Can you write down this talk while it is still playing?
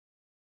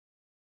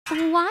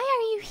Why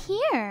are you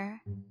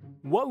here?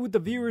 What would the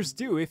viewers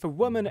do if a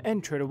woman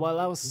entered while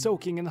I was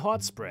soaking in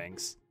hot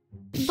springs?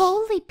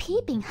 Boldly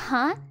peeping,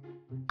 huh?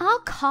 I'll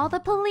call the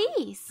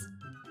police.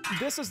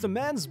 This is the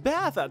man's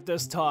bath at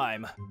this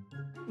time.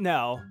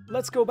 Now,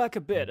 let's go back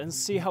a bit and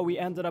see how we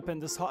ended up in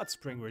this hot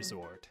spring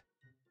resort.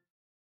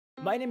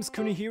 My name's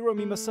Kunihiro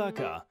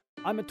Mimasaka.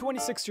 I'm a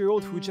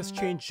 26-year-old who just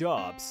changed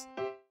jobs.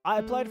 I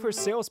applied for a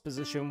sales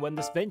position when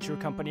this venture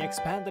company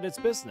expanded its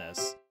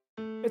business.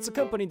 It's a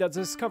company that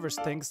discovers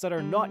things that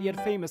are not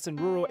yet famous in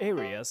rural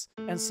areas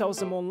and sells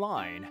them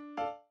online.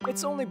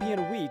 It's only been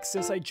a week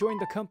since I joined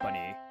the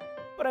company,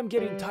 but I'm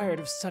getting tired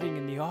of studying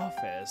in the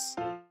office.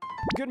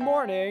 Good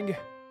morning!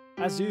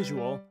 As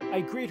usual,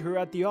 I greet her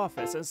at the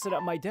office and sit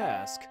at my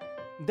desk.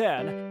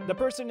 Then, the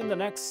person in the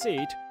next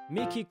seat,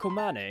 Miki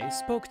Komane,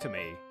 spoke to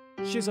me.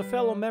 She's a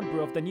fellow member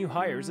of the new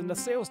hires in the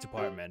sales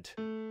department.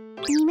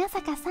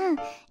 Mimasaka-san,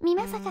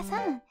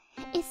 Mimasaka-san,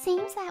 it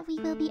seems that we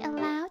will be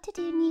allowed to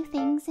do new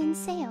things in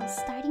sales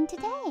starting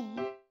today.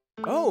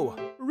 Oh,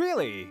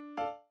 really?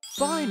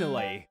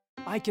 Finally!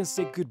 I can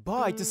say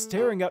goodbye to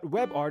staring at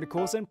web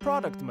articles and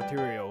product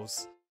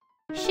materials.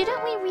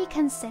 Shouldn't we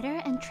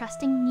reconsider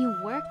entrusting new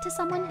work to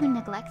someone who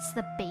neglects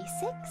the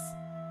basics?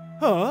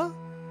 Huh?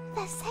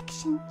 The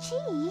section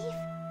chief?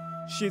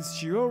 She's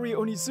Shiori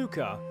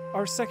Onizuka,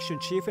 our section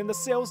chief in the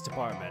sales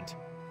department.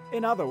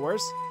 In other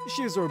words,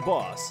 she's our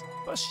boss,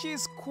 but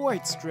she's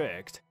quite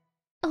strict.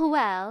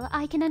 Well,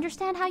 I can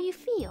understand how you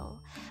feel,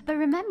 but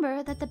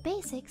remember that the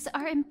basics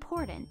are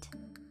important.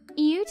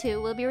 You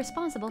two will be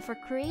responsible for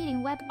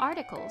creating web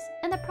articles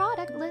and the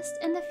product list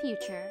in the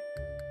future.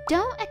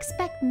 Don't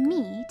expect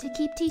me to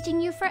keep teaching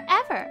you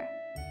forever.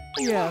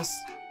 Yes,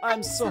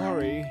 I'm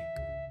sorry.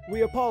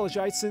 We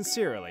apologize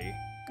sincerely.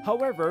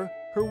 However,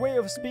 her way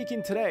of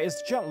speaking today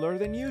is gentler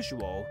than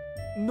usual.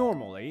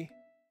 Normally.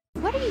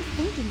 What are you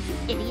thinking,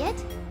 you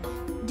idiot?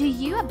 Do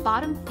you, a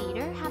bottom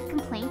feeder, have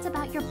complaints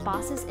about your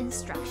boss's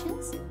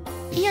instructions?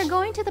 You're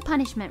going to the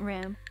punishment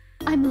room.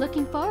 I'm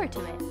looking forward to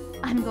it.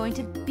 I'm going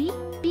to beep,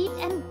 beep,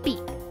 and beep.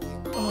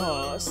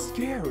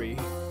 Scary.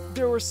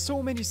 There were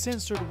so many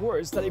censored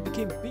words that it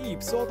became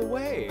beeps all the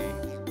way.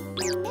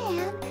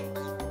 Man,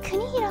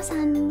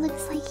 Kunihiro-san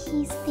looks like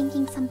he's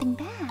thinking something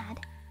bad.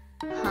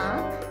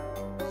 Huh?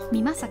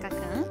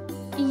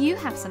 Mimasaka-kun, you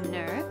have some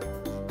nerve.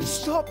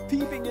 Stop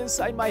peeping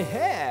inside my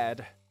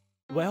head!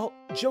 Well,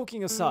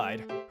 joking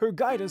aside, her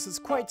guidance is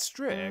quite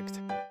strict.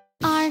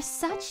 Are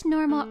such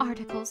normal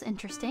articles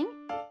interesting?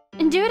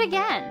 Do it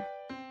again!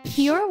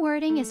 Your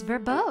wording is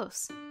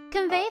verbose.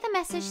 Convey the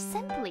message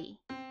simply.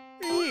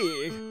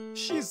 Eek,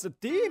 she's a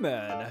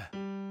demon!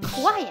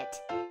 Quiet!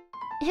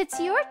 It's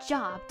your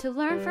job to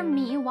learn from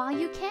me while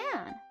you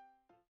can.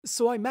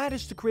 So I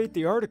managed to create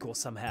the article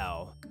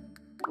somehow.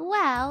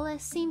 Well,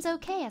 it seems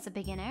okay as a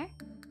beginner.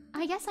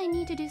 I guess I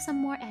need to do some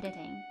more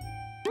editing.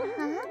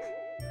 Huh?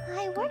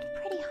 I worked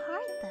pretty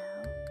hard,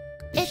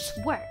 though. It's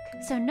work,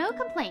 so no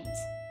complaints.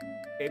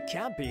 It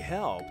can't be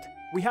helped.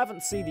 We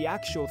haven't seen the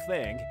actual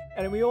thing,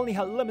 and we only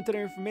had limited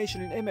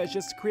information and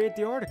images to create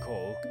the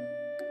article.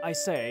 I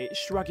say,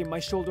 shrugging my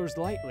shoulders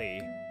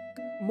lightly.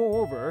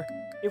 Moreover,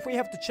 if we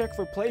have to check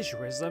for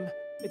plagiarism,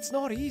 it's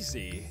not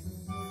easy.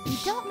 You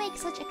don't make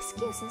such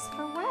excuses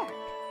for work.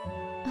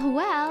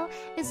 Well,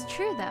 it's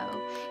true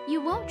though.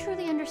 You won't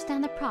truly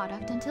understand the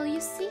product until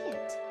you see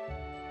it.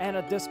 And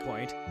at this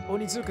point,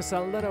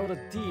 Onizuka-san let out a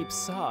deep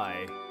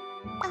sigh.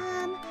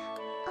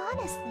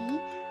 Honestly,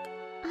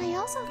 I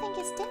also think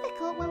it's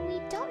difficult when we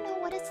don't know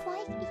what it's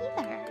like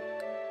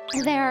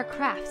either. There are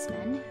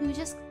craftsmen who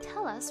just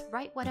tell us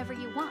write whatever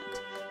you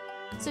want.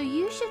 So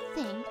you should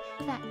think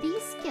that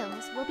these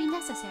skills will be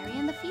necessary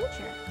in the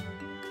future.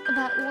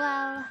 But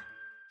well...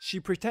 She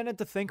pretended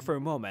to think for a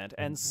moment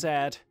and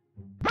said,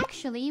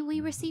 Actually,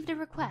 we received a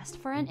request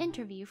for an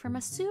interview from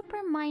a super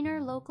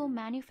minor local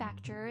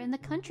manufacturer in the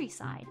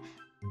countryside.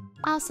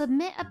 I'll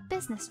submit a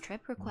business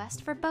trip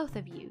request for both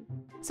of you.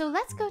 So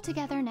let's go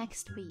together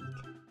next week.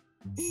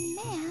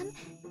 Man,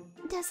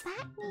 does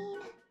that mean...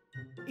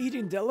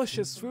 Eating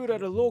delicious food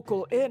at a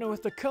local inn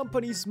with the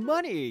company's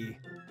money!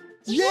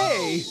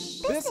 Yay!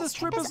 Business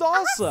trip is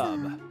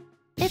awesome!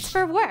 It's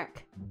for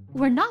work.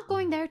 We're not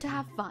going there to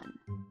have fun.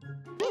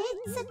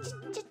 It's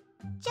a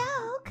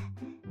joke.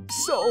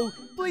 So,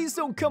 please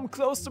don't come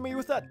close to me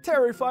with that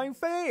terrifying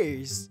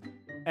face!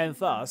 And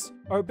thus,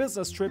 our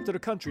business trip to the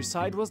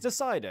countryside was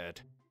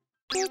decided.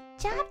 Good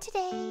job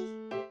today.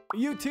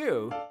 You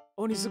too!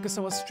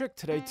 Onizuka-san was strict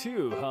today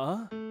too,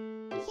 huh?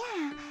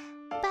 Yeah,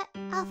 but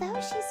although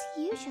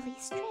she's usually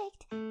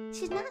strict,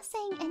 she's not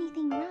saying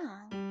anything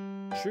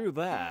wrong. True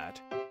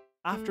that.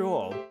 After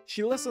all,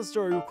 she listens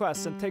to our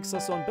requests and takes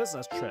us on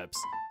business trips,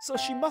 so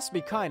she must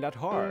be kind at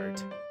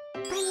heart.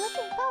 I'm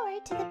looking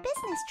forward to the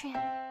business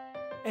trip.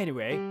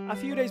 Anyway, a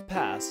few days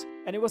passed,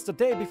 and it was the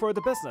day before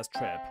the business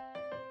trip.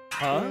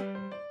 Huh?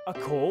 A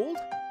cold?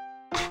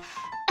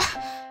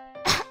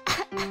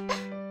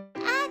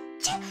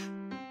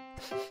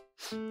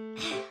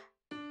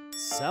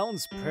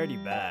 Sounds pretty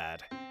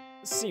bad.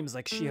 Seems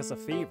like she has a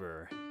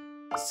fever.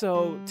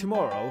 So,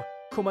 tomorrow,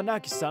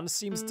 Komanagi-san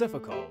seems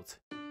difficult.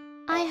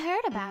 I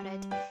heard about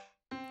it.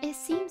 It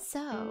seems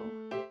so.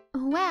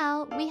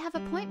 Well, we have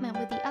appointment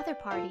with the other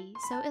party,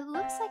 so it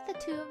looks like the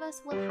two of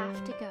us will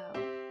have to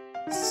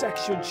go.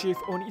 Section Chief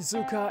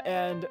Onizuka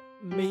and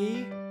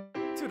me?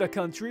 To the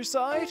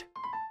countryside?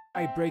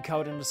 I break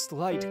out in a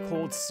slight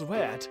cold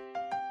sweat.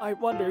 I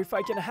wonder if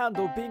I can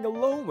handle being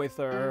alone with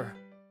her.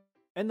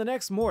 And the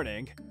next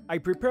morning, I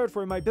prepared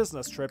for my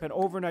business trip and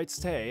overnight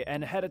stay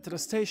and headed to the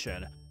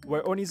station,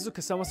 where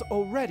Onizuka-san was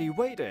already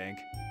waiting.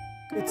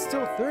 It's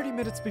still 30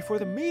 minutes before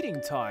the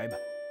meeting time,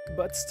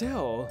 but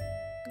still,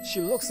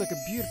 she looks like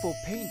a beautiful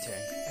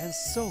painting and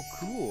so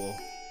cool.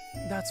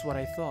 That's what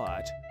I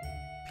thought.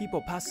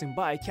 People passing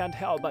by can't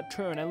help but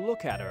turn and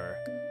look at her.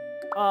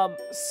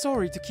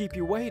 Sorry to keep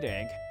you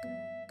waiting.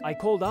 I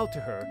called out to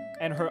her,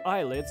 and her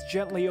eyelids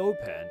gently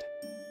opened.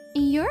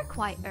 You're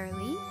quite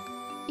early.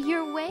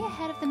 You're way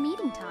ahead of the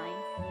meeting time.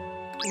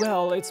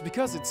 Well, it's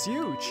because it's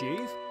you,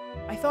 Chief.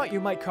 I thought you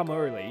might come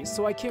early,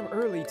 so I came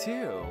early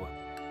too.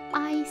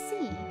 I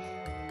see.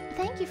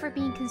 Thank you for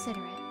being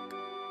considerate.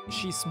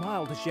 She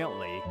smiled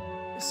gently.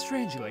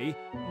 Strangely,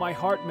 my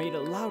heart made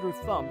a louder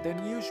thump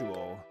than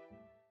usual.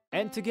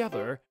 And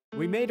together,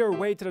 we made our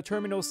way to the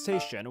terminal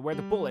station where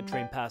the bullet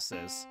train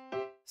passes.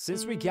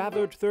 Since we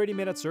gathered 30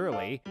 minutes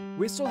early,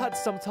 we still had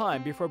some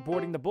time before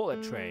boarding the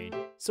bullet train,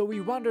 so we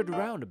wandered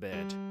around a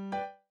bit.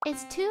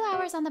 It's 2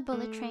 hours on the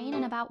bullet train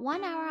and about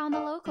 1 hour on the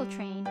local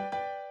train.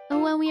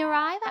 When we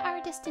arrive at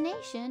our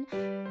destination,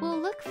 we'll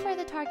look for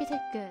the targeted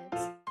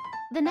goods.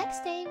 The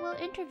next day,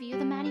 we'll interview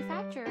the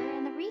manufacturer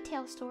and the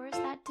retail stores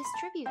that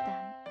distribute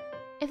them.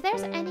 If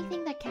there's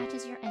anything that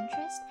catches your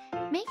interest,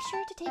 make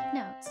sure to take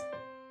notes.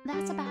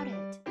 That's about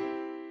it.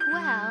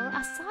 Well,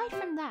 aside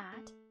from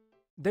that...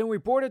 Then we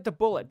boarded the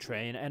bullet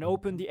train and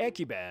opened the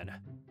ekiben.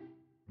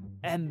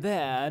 And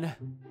then...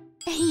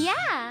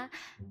 Yeah!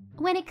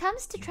 When it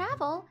comes to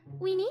travel,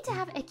 we need to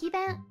have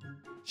ekiben.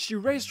 She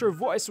raised her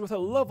voice with a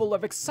level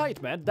of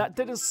excitement that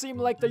didn't seem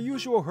like the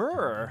usual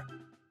her.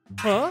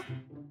 Huh?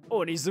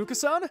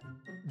 Onizuka-san?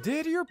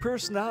 Did your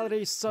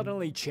personality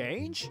suddenly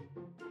change?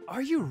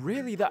 Are you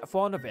really that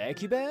fond of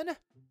ekiben?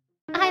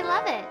 I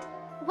love it.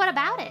 What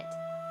about it?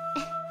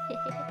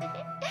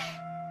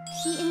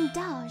 She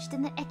indulged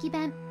in the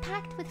ekiben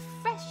packed with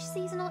fresh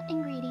seasonal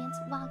ingredients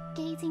while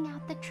gazing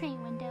out the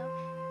train window.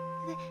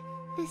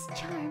 This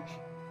charm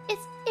is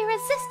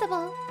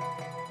irresistible.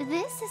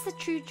 This is the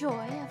true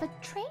joy of a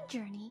train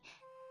journey.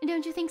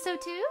 Don't you think so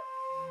too?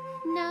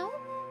 No?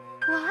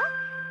 What?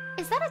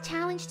 Is that a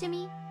challenge to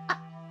me?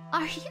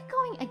 Are you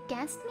going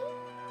against me?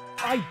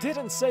 I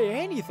didn't say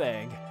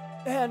anything.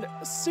 And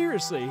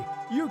seriously,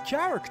 your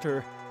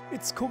character,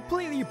 it's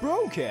completely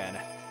broken.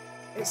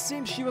 It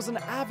seems she was an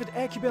avid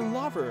ekiben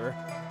lover.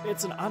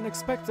 It's an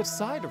unexpected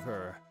side of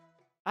her.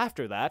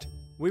 After that,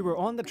 we were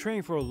on the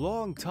train for a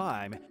long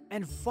time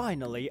and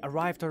finally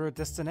arrived at our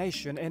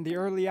destination in the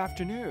early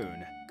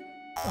afternoon.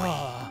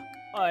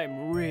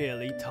 I'm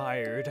really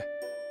tired.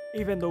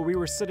 Even though we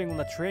were sitting on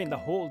the train the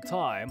whole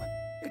time,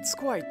 it's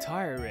quite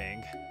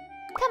tiring.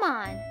 Come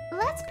on,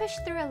 let's push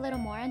through a little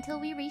more until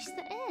we reach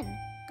the inn.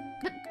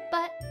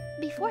 But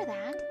before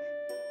that...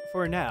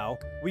 For now,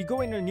 we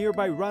go in a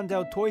nearby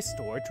rundown toy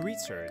store to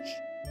research.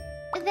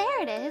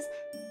 There it is.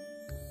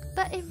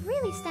 But it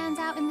really stands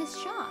out in this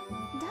shop,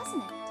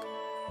 doesn't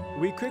it?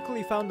 We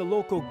quickly found the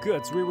local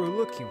goods we were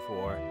looking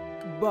for,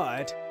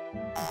 but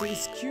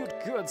these cute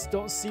goods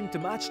don't seem to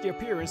match the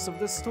appearance of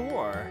the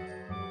store.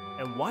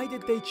 And why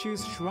did they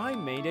choose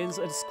shrine maidens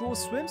and school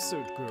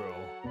swimsuit girl?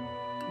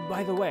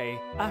 By the way,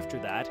 after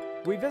that,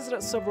 we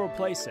visited several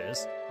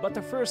places, but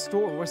the first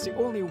store was the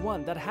only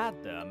one that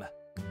had them.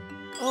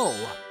 Oh,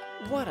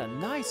 what a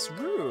nice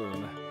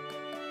room!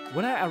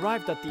 When I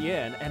arrived at the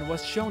inn and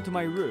was shown to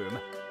my room,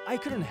 I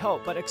couldn't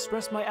help but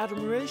express my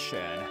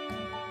admiration.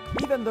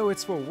 Even though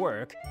it's for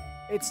work,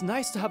 it's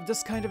nice to have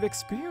this kind of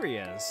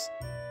experience.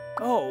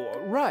 Oh,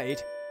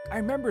 right. I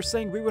remember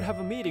saying we would have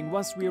a meeting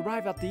once we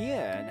arrive at the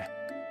inn.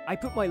 I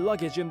put my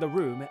luggage in the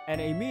room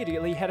and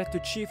immediately headed to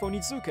Chief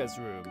Onizuka's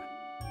room.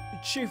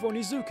 Chief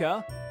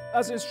Onizuka,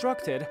 as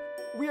instructed,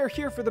 we are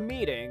here for the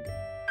meeting,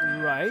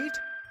 right?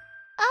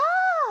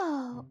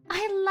 Oh,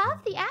 I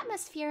love the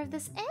atmosphere of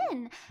this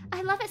inn.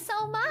 I love it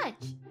so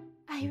much.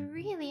 I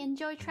really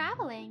enjoy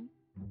traveling.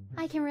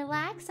 I can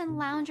relax and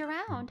lounge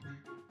around.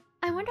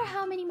 I wonder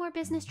how many more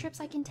business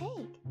trips I can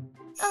take.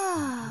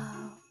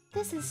 Oh,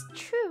 this is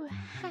true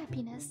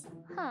happiness,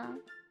 huh?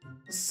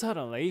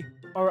 Suddenly,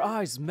 our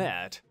eyes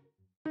met.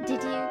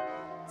 Did you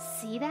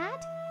see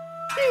that?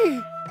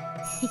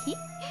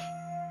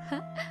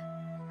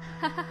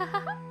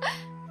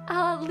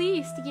 I'll at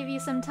least give you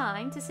some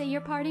time to say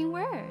your parting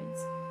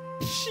words.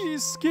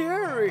 She's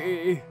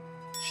scary.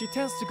 She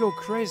tends to go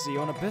crazy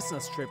on a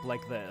business trip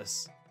like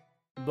this.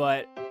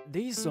 But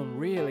these don't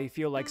really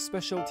feel like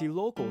specialty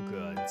local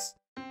goods.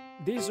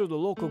 These are the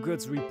local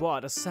goods we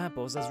bought as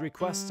samples as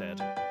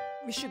requested.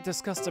 We should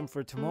discuss them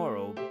for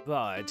tomorrow,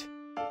 but...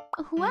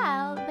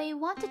 Well, they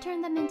want to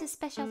turn them into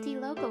specialty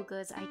local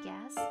goods, I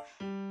guess.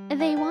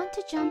 They want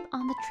to jump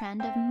on the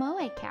trend of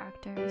moe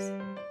characters.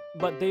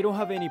 But they don't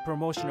have any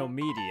promotional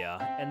media,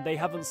 and they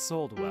haven't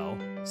sold well,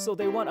 so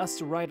they want us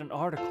to write an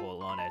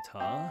article on it,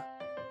 huh?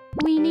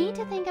 We need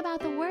to think about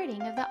the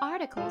wording of the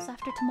articles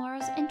after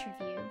tomorrow's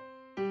interview.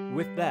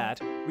 With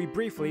that, we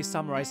briefly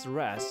summarized the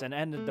rest and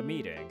ended the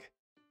meeting.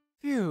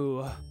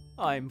 Phew,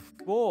 I'm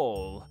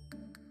full.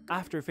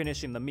 After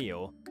finishing the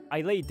meal,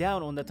 I lay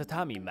down on the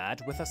tatami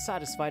mat with a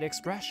satisfied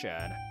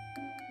expression.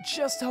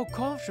 Just how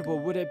comfortable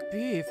would it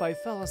be if I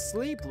fell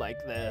asleep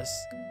like this?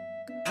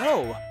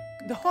 Oh,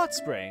 the hot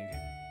spring!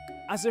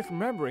 As if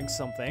remembering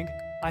something,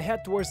 I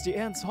head towards the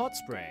end's hot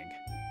spring.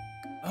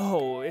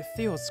 Oh, it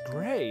feels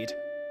great!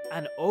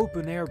 An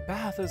open-air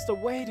bath is the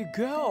way to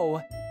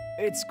go!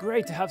 It's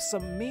great to have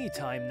some me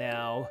time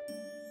now.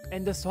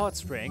 In this hot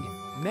spring,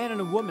 man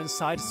and a woman's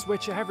side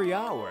switch every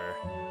hour.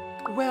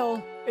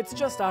 Well, it's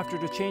just after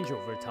the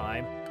changeover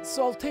time,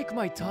 so I'll take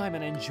my time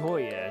and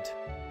enjoy it.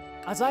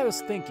 As I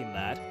was thinking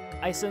that,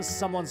 I sensed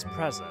someone's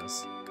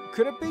presence.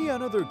 Could it be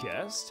another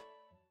guest?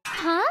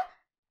 Huh?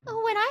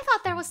 When I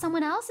thought there was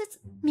someone else, it's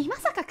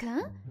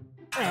Mimasaka-kun?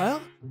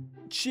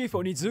 Chief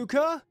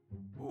Onizuka?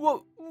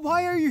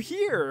 Why are you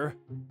here?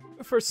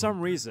 For some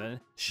reason,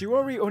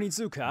 Shiori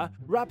Onizuka,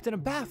 wrapped in a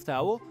bath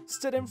towel,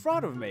 stood in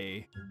front of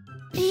me.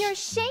 You're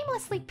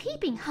shamelessly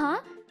peeping,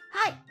 huh?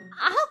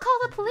 I'll call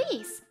the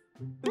police.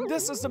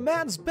 This is the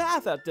man's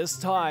bath at this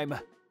time.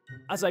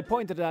 As I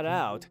pointed that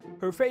out,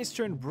 her face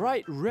turned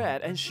bright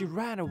red and she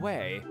ran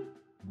away.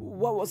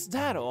 What was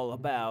that all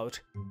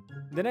about?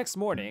 The next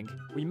morning,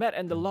 we met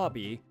in the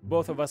lobby,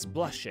 both of us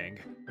blushing,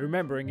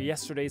 remembering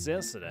yesterday's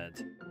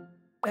incident.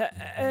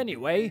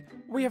 Anyway,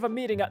 we have a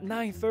meeting at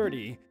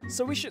 9:30,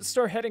 so we should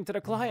start heading to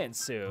the client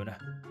soon.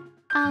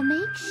 I'll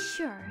make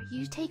sure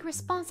you take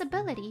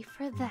responsibility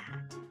for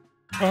that.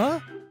 Huh?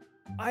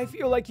 I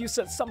feel like you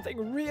said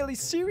something really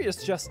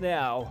serious just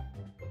now.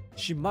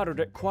 She muttered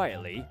it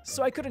quietly,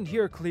 so I couldn't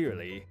hear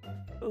clearly.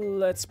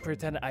 Let's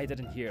pretend I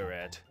didn't hear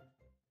it.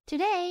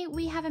 Today,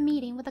 we have a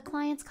meeting with the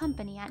client's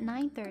company at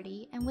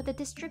 9:30 and with the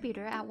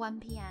distributor at 1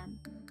 p.m.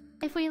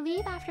 If we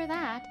leave after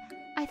that,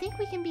 I think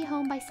we can be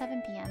home by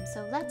 7 p.m.,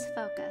 so let's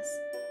focus.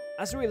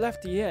 As we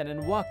left the inn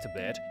and walked a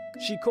bit,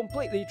 she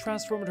completely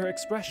transformed her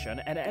expression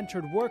and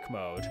entered work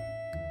mode.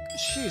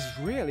 She's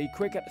really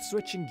quick at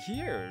switching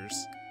gears.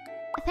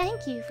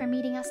 Thank you for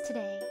meeting us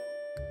today.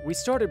 We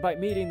started by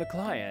meeting the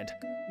client.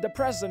 The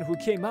president who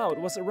came out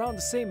was around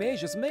the same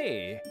age as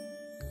me.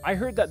 I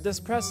heard that this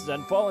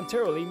president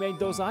voluntarily made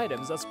those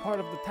items as part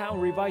of the town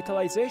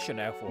revitalization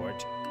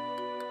effort.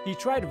 He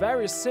tried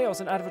various sales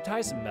and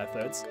advertising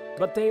methods,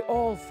 but they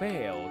all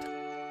failed.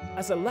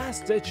 As a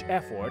last-ditch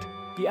effort,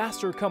 he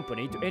asked her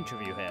company to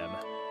interview him.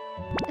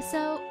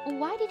 So,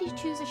 why did you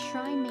choose a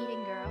shrine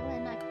maiden girl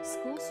and a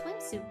school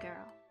swimsuit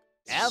girl?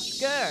 Of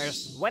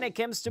course, when it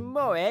comes to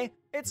moe,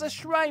 it's a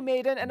shrine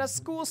maiden and a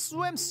school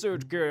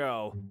swimsuit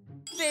girl.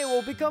 They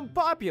will become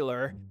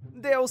popular.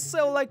 They'll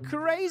sell like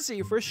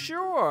crazy for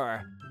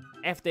sure.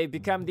 If they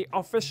become the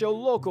official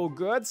local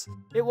goods,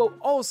 it will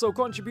also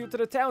contribute to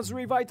the town's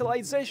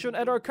revitalization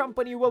and our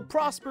company will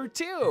prosper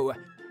too.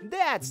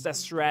 That's the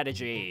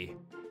strategy.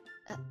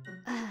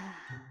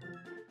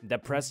 The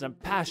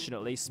president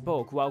passionately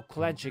spoke while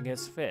clenching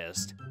his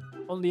fist.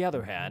 On the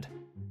other hand,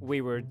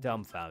 we were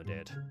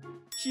dumbfounded.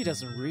 He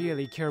doesn't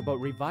really care about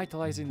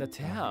revitalizing the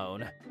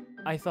town.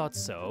 I thought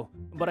so,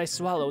 but I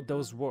swallowed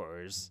those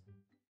words.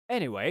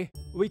 Anyway,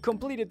 we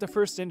completed the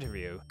first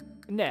interview.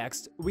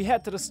 Next, we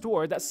head to the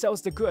store that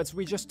sells the goods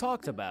we just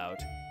talked about.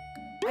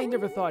 I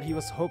never thought he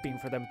was hoping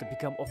for them to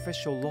become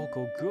official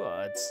local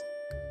goods.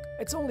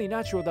 It's only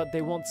natural that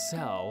they won't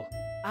sell.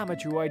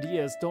 Amateur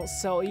ideas don't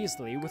sell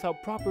easily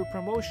without proper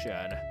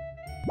promotion.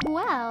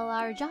 Well,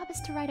 our job is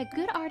to write a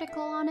good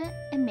article on it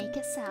and make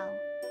it sell.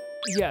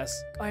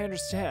 Yes, I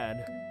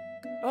understand.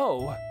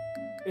 Oh,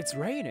 it's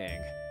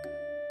raining.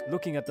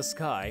 Looking at the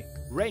sky,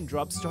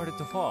 raindrops started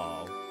to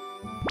fall.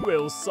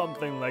 Will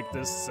something like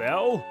this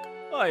sell?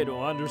 I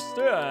don't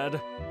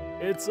understand.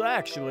 It's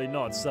actually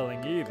not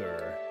selling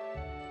either.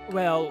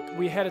 Well,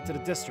 we headed to the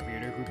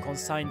distributor who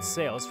consigned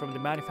sales from the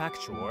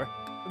manufacturer,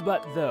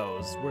 but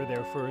those were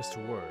their first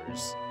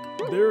words.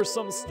 There are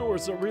some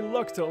stores that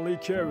reluctantly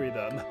carry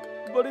them,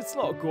 but it's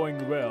not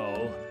going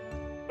well.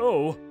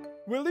 Oh,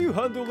 will you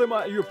handle them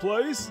at your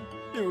place?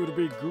 It would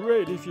be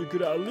great if you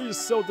could at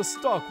least sell the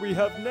stock we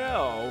have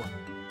now.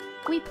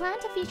 We plan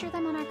to feature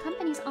them on our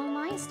company's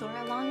online store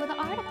along with the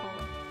article.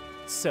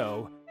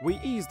 So, we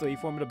easily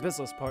formed a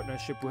business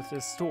partnership with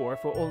this store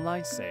for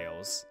online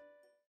sales.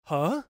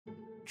 Huh?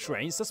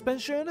 Train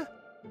suspension?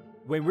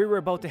 When we were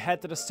about to head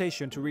to the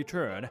station to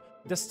return,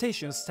 the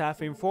station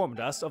staff informed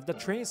us of the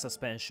train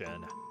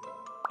suspension.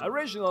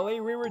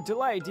 Originally, we were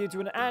delayed due to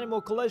an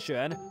animal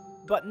collision,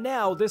 but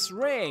now this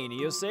rain,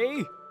 you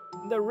see?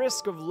 The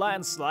risk of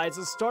landslides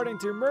is starting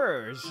to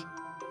emerge.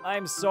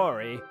 I'm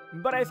sorry,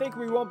 but I think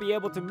we won't be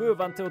able to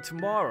move until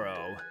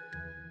tomorrow.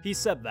 He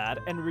said that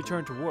and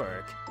returned to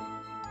work.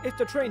 If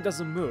the train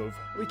doesn't move,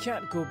 we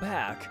can't go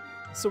back.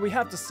 so we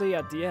have to stay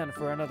at the inn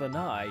for another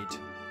night.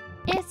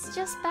 It's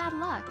just bad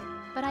luck,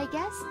 but I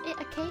guess it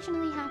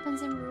occasionally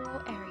happens in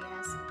rural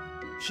areas.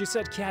 She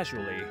said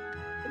casually.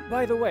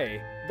 By the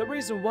way, the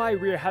reason why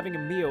we're having a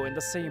meal in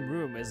the same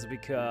room is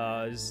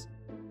because...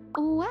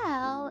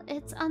 Well,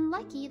 it's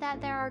unlucky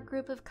that there are a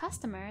group of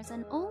customers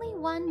and only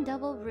one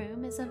double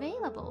room is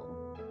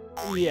available.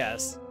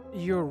 Yes,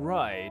 you're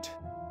right.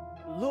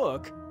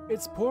 Look,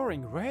 it's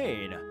pouring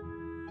rain.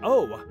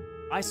 Oh,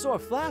 I saw a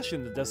flash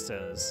in the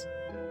distance.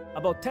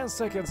 About 10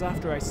 seconds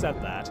after I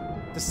said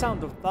that, the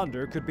sound of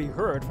thunder could be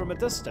heard from a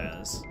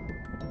distance.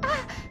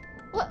 Ah!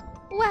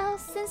 Well,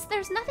 since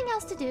there's nothing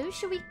else to do,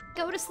 should we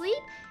go to sleep?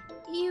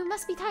 You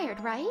must be tired,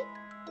 right?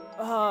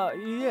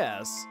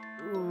 Yes.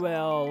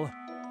 Well,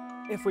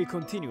 if we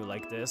continue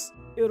like this,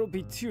 it'll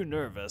be too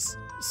nervous,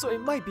 so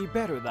it might be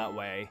better that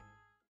way.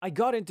 I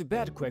got into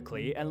bed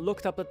quickly and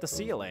looked up at the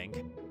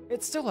ceiling.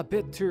 It's still a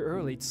bit too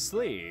early to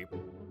sleep.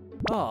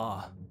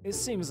 It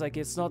seems like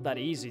it's not that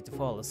easy to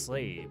fall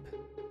asleep.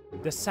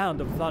 The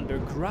sound of thunder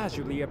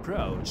gradually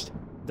approached.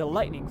 The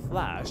lightning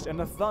flashed and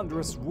a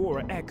thunderous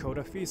roar echoed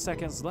a few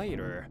seconds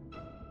later.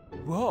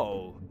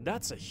 Whoa,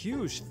 that's a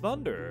huge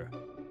thunder.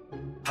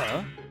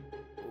 Huh?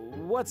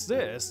 What's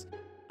this?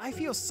 I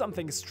feel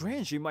something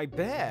strange in my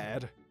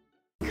bed.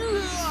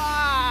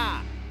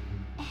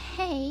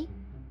 Hey,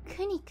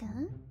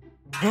 Kuni-kun?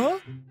 Huh?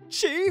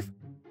 Chief?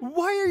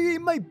 Why are you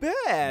in my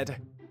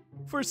bed?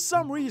 For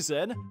some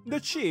reason, the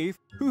chief,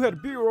 who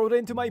had burrowed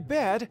into my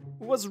bed,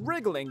 was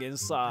wriggling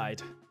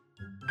inside.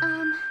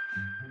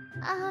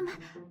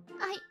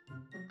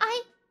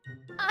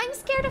 I'm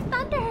scared of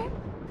thunder.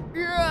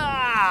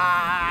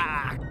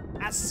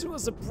 As soon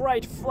as a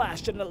bright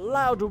flash and a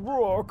loud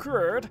roar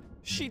occurred,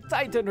 she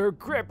tightened her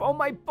grip on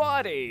my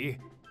body.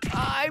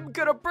 I'm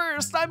gonna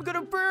burst! I'm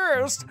gonna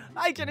burst!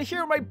 I can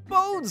hear my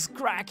bones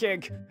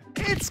cracking!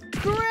 It's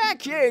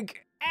cracking!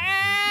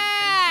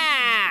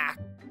 Ah!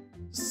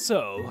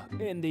 So,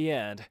 in the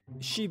end,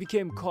 she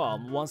became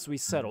calm once we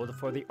settled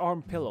for the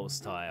arm pillow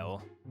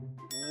style.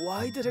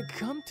 Why did it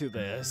come to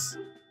this?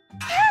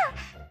 Ah!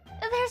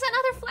 There's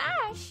another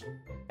flash!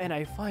 And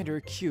I find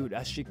her cute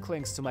as she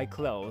clings to my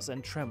clothes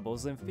and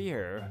trembles in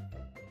fear.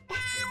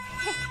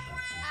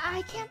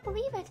 I can't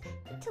believe it,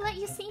 to let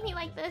you see me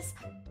like this.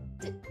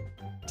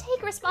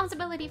 Take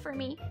responsibility for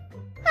me.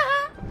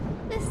 Ah!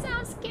 This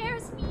sound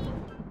scares me.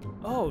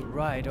 All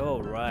right.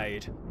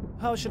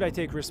 How should I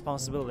take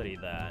responsibility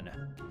then?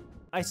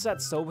 I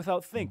said so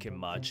without thinking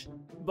much,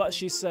 but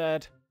she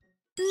said,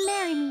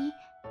 Marry me.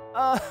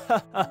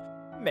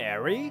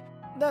 Mary?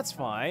 That's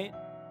fine.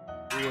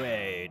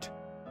 Wait,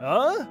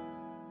 huh?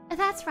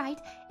 That's right.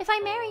 If I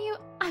marry you,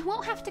 I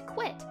won't have to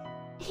quit.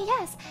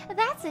 Yes,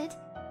 that's it.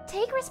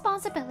 Take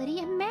responsibility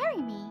and marry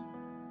me.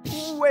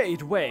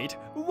 Wait,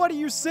 what are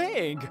you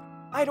saying?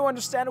 I don't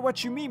understand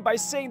what you mean by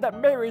saying that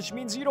marriage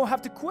means you don't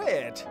have to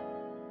quit.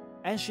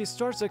 And she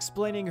starts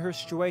explaining her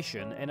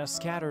situation in a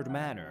scattered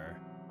manner.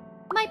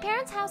 My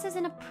parents' house is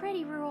in a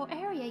pretty rural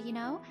area, you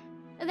know.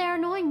 They're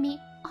annoying me,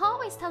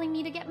 always telling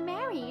me to get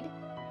married.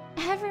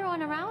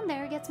 Everyone around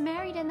there gets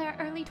married in their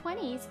early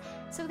 20s,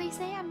 so they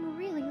say I'm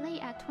really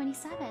late at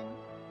 27.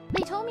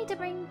 They told me to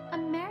bring a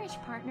marriage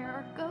partner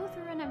or go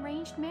through an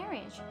arranged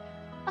marriage.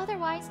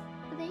 Otherwise,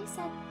 they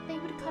said they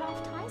would cut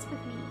off ties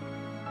with me.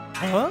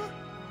 Huh?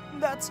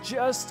 That's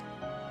just...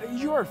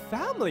 your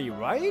family,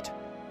 right?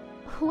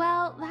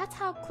 Well, that's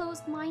how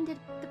closed-minded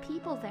the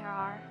people there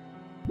are.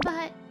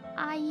 But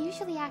I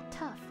usually act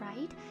tough,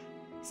 right?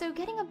 So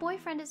getting a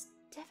boyfriend is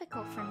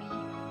difficult for me.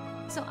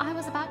 So I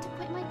was about to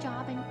quit my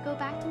job and go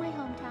back to my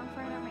hometown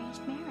for an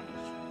arranged marriage.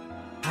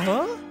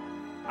 Huh?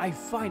 I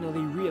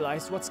finally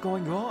realized what's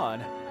going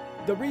on.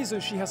 The reason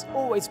she has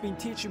always been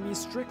teaching me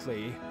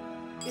strictly.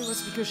 It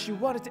was because she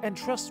wanted to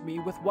entrust me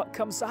with what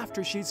comes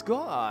after she's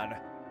gone.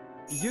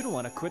 You don't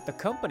want to quit the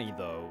company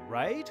though,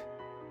 right?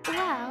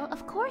 Well,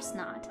 of course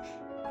not.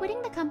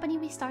 Quitting the company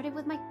we started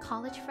with my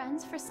college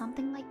friends for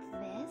something like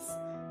this?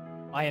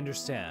 I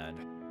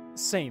understand.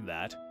 Saying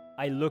that,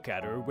 I look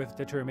at her with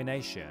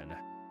determination.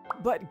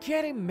 But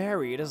getting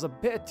married is a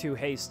bit too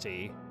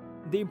hasty.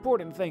 The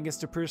important thing is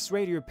to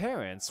persuade your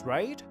parents,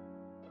 right?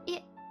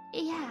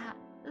 Yeah,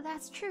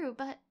 that's true,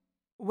 but...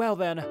 Well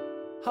then,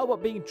 how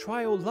about being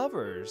trial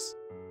lovers?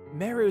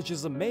 Marriage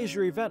is a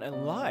major event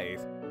in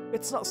life.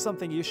 It's not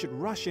something you should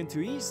rush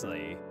into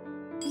easily.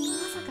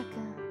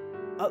 Masaka-kun.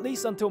 At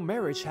least until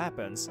marriage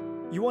happens,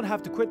 you won't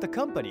have to quit the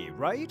company,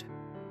 right?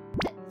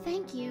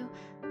 Thank you.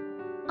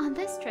 On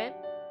this trip,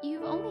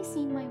 you've only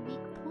seen my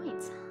weak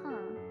points, huh?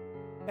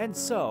 And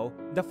so,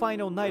 the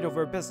final night of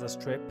our business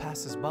trip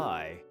passes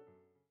by.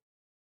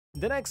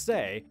 The next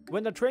day,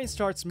 when the train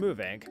starts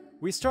moving,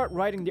 we start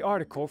writing the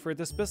article for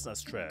this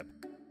business trip.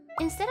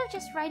 Instead of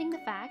just writing the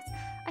facts,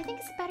 I think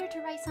it's better to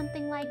write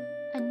something like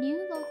a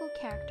new local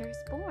character is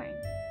born.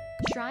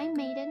 Shrine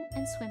Maiden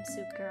and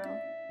Swimsuit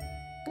Girl.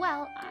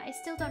 Well, I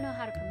still don't know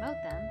how to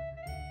promote them.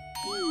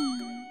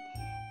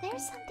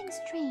 There's something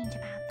strange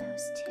about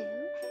those two.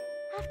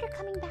 After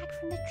coming back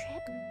from the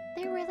trip,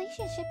 their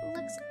relationship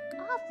looks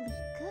oddly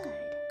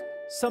good.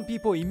 Some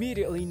people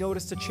immediately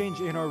noticed a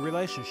change in our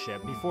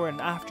relationship before and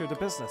after the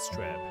business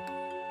trip.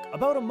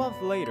 About a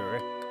month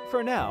later,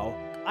 for now,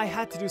 I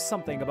had to do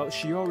something about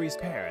Shiori's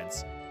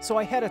parents, so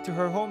I headed to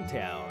her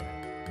hometown.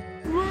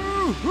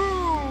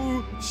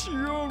 Woohoo!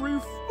 Shiori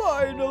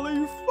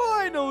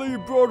finally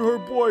brought her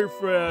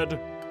boyfriend!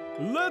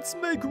 Let's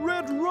make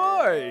red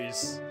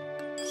rice!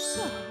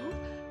 So,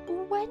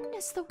 when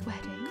is the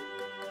wedding?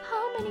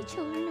 How many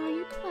children are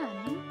you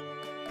planning?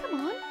 Come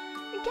on,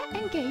 get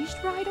engaged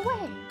right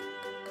away.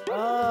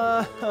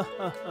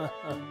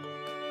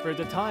 For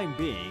the time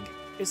being,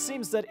 it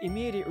seems that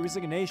immediate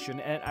resignation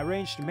and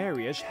arranged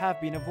marriage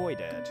have been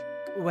avoided.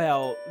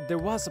 Well, there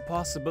was a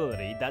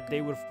possibility that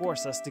they would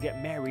force us to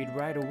get married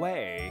right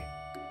away.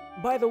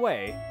 By the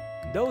way,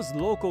 those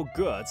local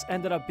goods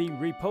ended up being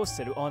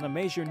reposted on a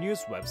major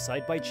news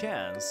website by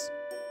chance.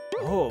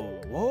 Oh,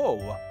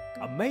 whoa!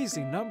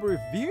 Amazing number of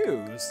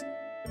views!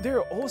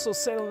 They're also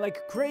selling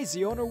like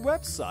crazy on our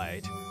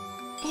website.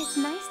 It's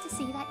nice to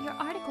see that your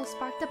article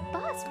sparked a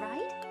buzz,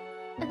 right?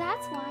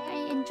 That's why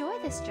I enjoy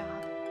this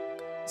job.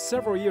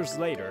 Several years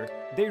later,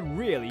 they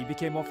really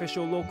became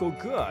official local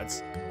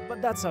goods,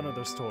 but that's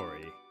another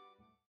story.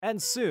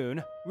 And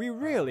soon, we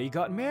really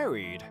got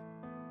married.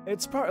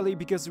 It's partly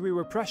because we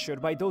were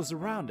pressured by those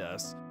around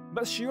us,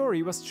 but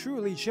Shiori was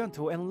truly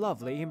gentle and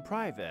lovely in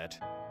private.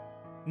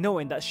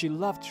 Knowing that she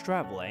loved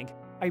traveling,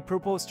 I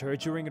proposed to her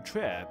during a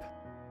trip.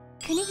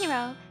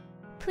 Kunihiro,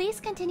 please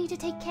continue to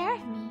take care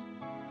of me.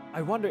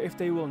 I wonder if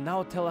they will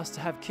now tell us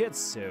to have kids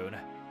soon.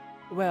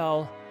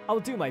 Well, I'll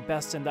do my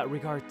best in that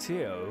regard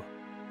too.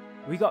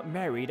 We got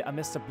married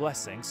amidst the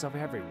blessings of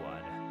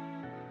everyone.